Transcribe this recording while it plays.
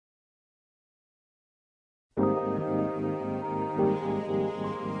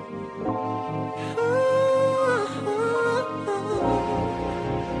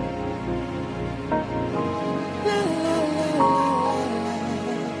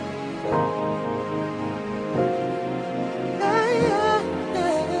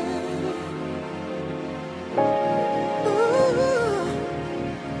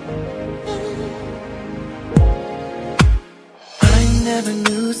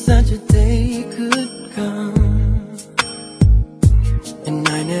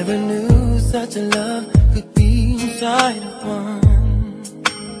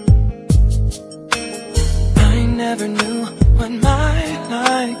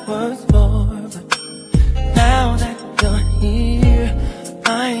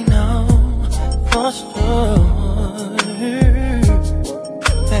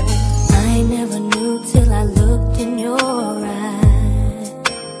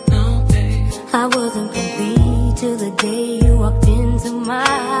I wasn't complete till the day you walked into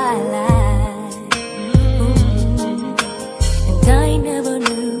my life. And I never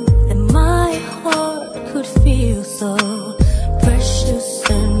knew that my heart could feel so precious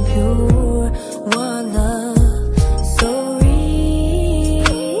and pure. One love so real.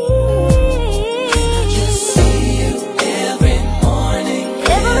 I just see you every morning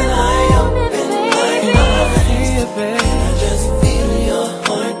when I open my eyes. I just feel your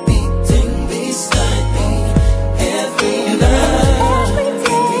heart beating beside me every night. We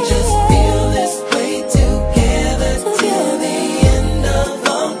just feel this way together till the end of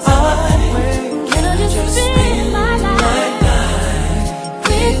all time. Can I just spend my life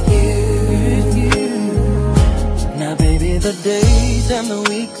with you? Now baby, the days and the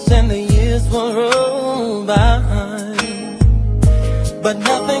weeks and the years will roll by, but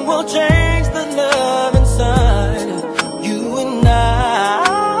nothing will change the love inside you and I.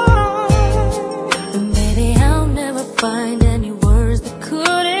 And baby, I'll never find any words that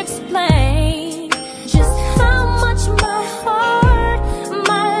could explain just how much my heart,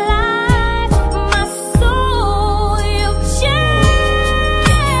 my life, my soul, you've changed.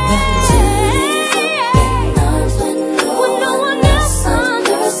 Times when no one else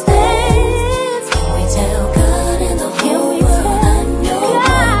understands, we tell God and the whole world I know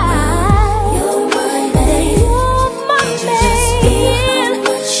you're my man. Just feel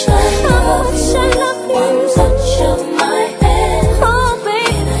how much I love you. One touch of my hand, oh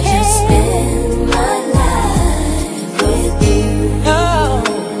baby, and I just spend my life with you.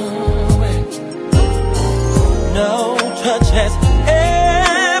 No touch has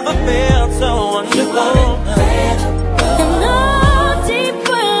ever felt so wonderful. And no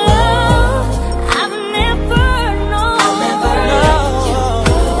deeper love I've never known.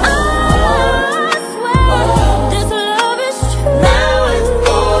 I swear this love is true. Now it's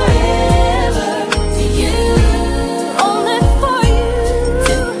forever to you, only for you,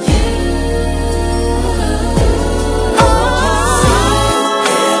 to you.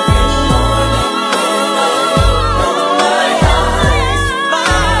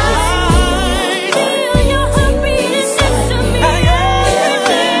 Feel your heart beating next to me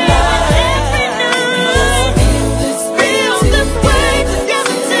every night. Feel this way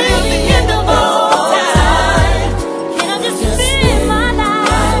together till the end of all time. Can I just spend my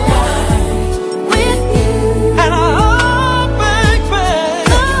life with you? And I hope, baby,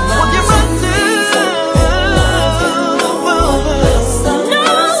 when you run to no one else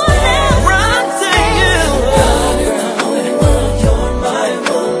run to you. You're my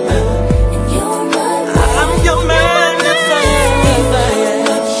woman, and you're my man. I'm your man, yes I am.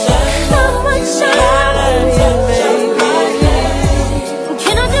 How much I love you, baby.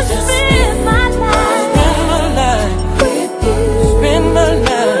 Can I just spend my life with you? Spend my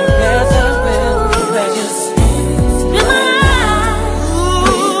life, yes I will. Just spend my life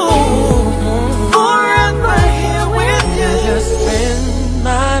forever here with you. Just spend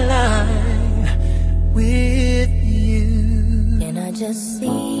my life with you. And I just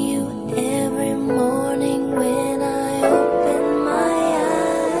see you every morning when I open my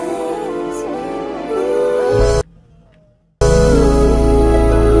eyes.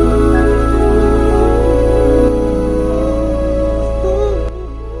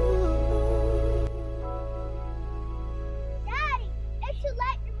 Daddy, if you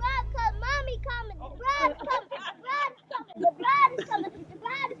like the ride, cause mommy coming, the bride is coming, the bride is coming, the bride is coming, the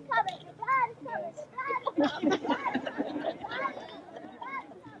bride is coming, the bride is coming, the bride is coming, the bride is coming, the bride is coming, the bride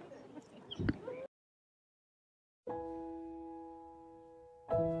is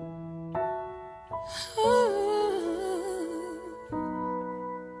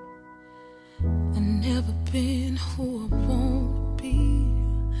I've never been who I want to be.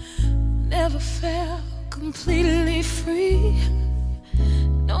 Never felt completely free.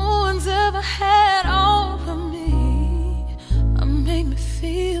 No one's ever had all of me. I make me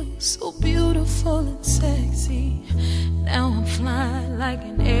feel so beautiful and sexy. Now I'm flying like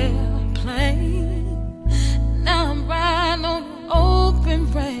an airplane. Now I'm riding on an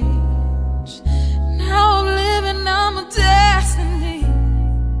open range. Now I'm living on my destiny.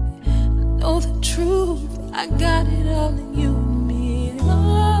 Know the truth, I got it all in you and me.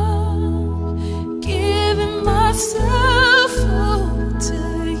 Love, giving myself all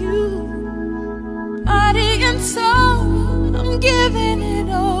to you. Body and soul, I'm giving it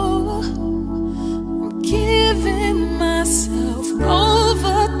over. I'm giving myself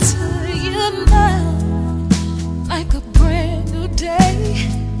over to you now, like a brand new day.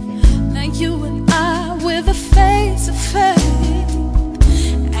 Now you and I, we're the face of fate.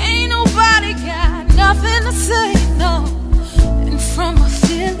 Ain't nobody got nothing to say, no. And from my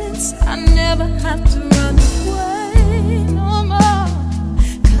feelings place I never have to run away no more.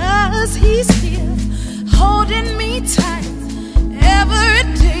 'Cause he's here holding me tight every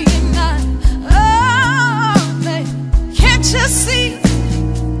day and night. Oh, babe, can't you see?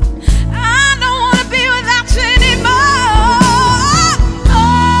 I don't wanna be without you anymore.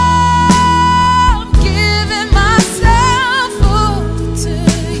 Oh, I'm giving myself over to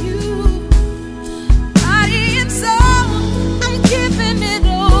you, body and soul. I'm giving it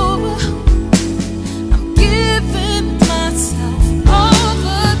over. I'm giving myself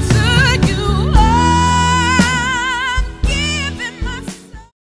over to you. Oh, I'm giving myself.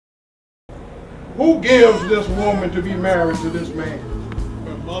 Who gives this woman to be married to this man?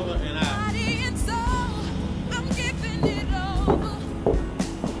 Her mother and I. Body and soul, I'm giving it over.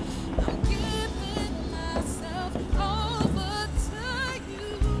 I'm giving myself over to you.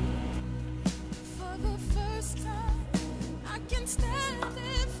 For the first time, I can stand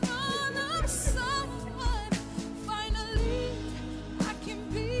in front of someone. Finally, I can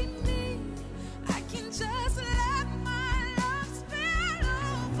be me. I can just let my love spill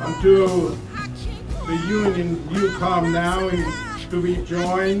over. Until I can't the union you come now and to be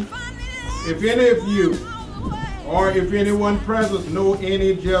joined. If any of you or if anyone present know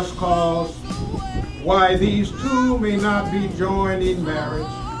any just cause why these two may not be joined in marriage,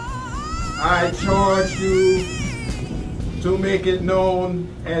 I charge you to make it known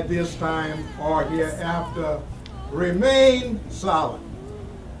at this time or hereafter. Remain silent.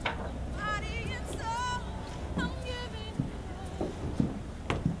 body and soul, I'm giving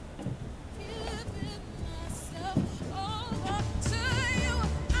myself over to you.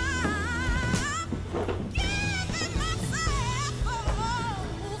 I'm giving myself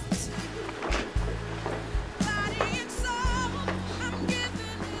over to you. Body and soul, I'm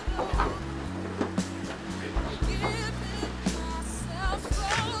giving it over. I'm giving myself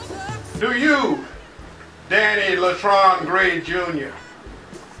over. Do you, Danny Latron Gray Jr.,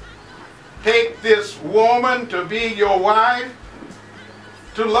 take this woman to be your wife,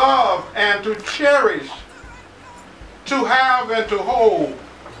 to love and to cherish, to have and to hold,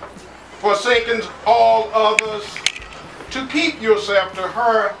 forsaking all others, to keep yourself to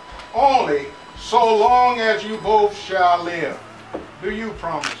her only so long as you both shall live? Do you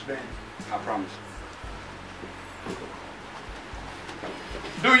promise, Danny? I promise.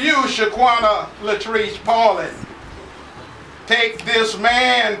 Do you, Shaquana Latrice Paulin, take this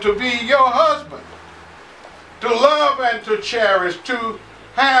man to be your husband, to love and to cherish, to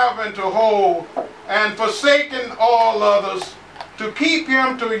have and to hold, and forsaking all others, to keep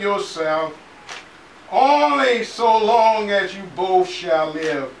him to yourself, only so long as you both shall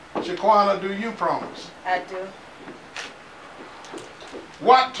live? Shaquana, do you promise? I do.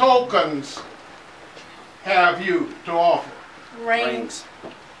 What tokens have you to offer? Rings.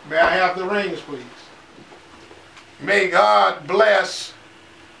 May I have the rings, please? May God bless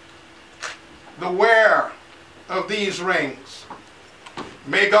the wearer of these rings.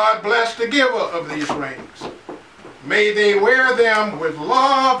 May God bless the giver of these rings. May they wear them with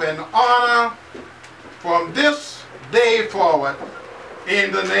love and honor from this day forward.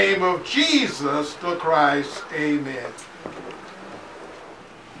 In the name of Jesus the Christ, amen.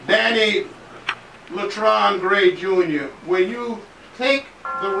 Danny Latron Gray Jr., will you take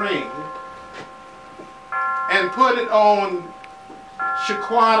the ring and put it on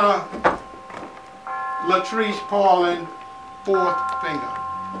Shaquana Latrice Paulin, fourth finger?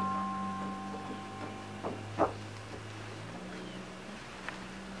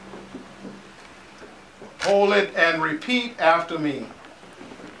 Hold it and repeat after me.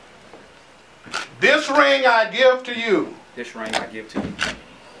 This ring I give to you This ring I give to you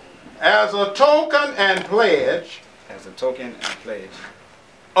as a token and pledge as a token and pledge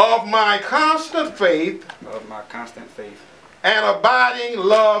of my constant faith of my constant faith and abiding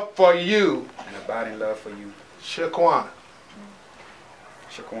love for you, and abiding love for you, Shaquana.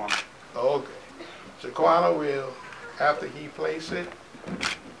 Shaquana. Okay. Shaquana will, after he place it,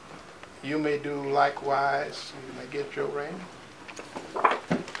 you may do likewise. You may get your ring.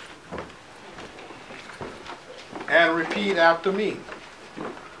 And repeat after me.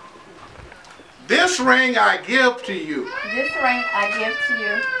 This ring I give to you This ring I give to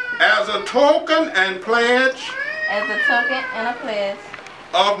you as a token and pledge as a token and a pledge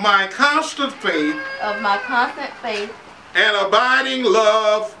of my constant faith of my constant faith and abiding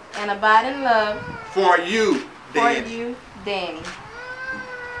love for you, for Danny. you, Danny.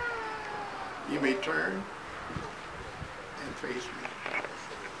 You may turn and face me.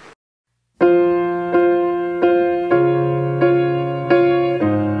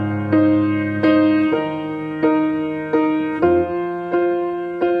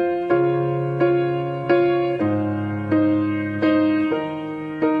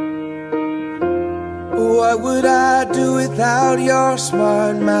 What would I do without your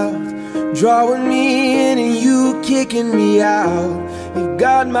smart mouth? Drawing me in and you kicking me out. You've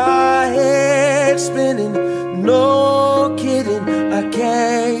got my head spinning, no kidding. I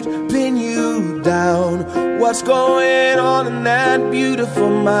can't pin you down. What's going on in that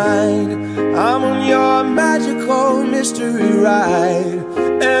beautiful mind? I'm on your magical mystery ride,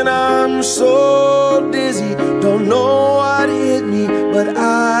 and I'm so dizzy, don't know what hit me, but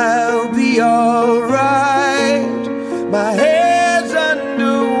I'll be alright. My head's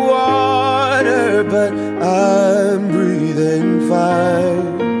underwater, but I'm breathing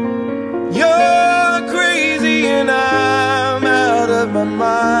fine. You're crazy and I'm out of my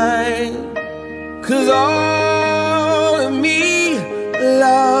mind, 'cause all of me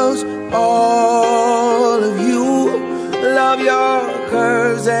loves all of you. Love your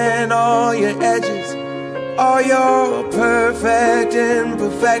curves and all your edges, all your perfect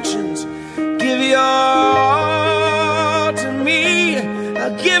imperfections. Give your all to me,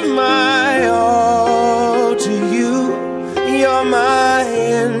 I'll give my all to you. You're my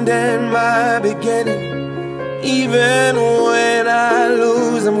end and my beginning. Even when I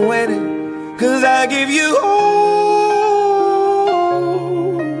lose, I'm winning, 'cause I give you all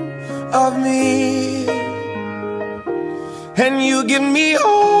of me, and you give me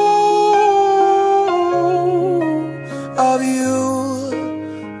all of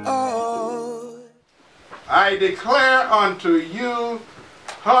you. All. I declare unto you,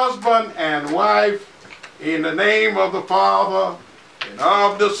 husband and wife, in the name of the Father, and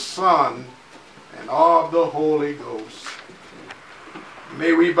of the Son, and of the Holy Ghost.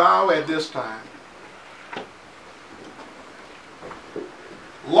 May we bow at this time.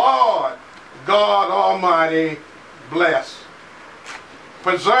 Lord God Almighty, bless,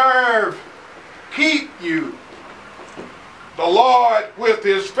 preserve, keep you. The Lord with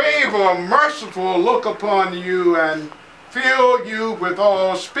his favor merciful look upon you and fill you with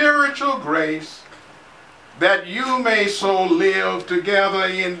all spiritual grace, that you may so live together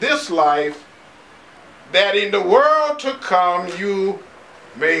in this life, that in the world to come you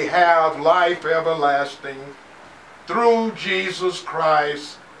may have life everlasting, through Jesus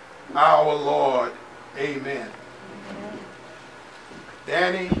Christ our Lord. Amen.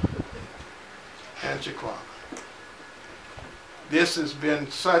 Danny and Shaquana, this has been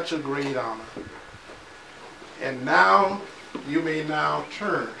such a great honor. And now you may now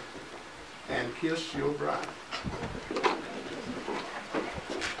turn and kiss your bride.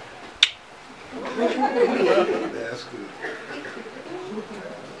 That's good.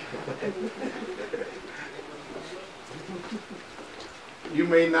 You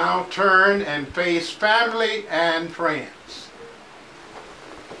may now turn and face family and friends.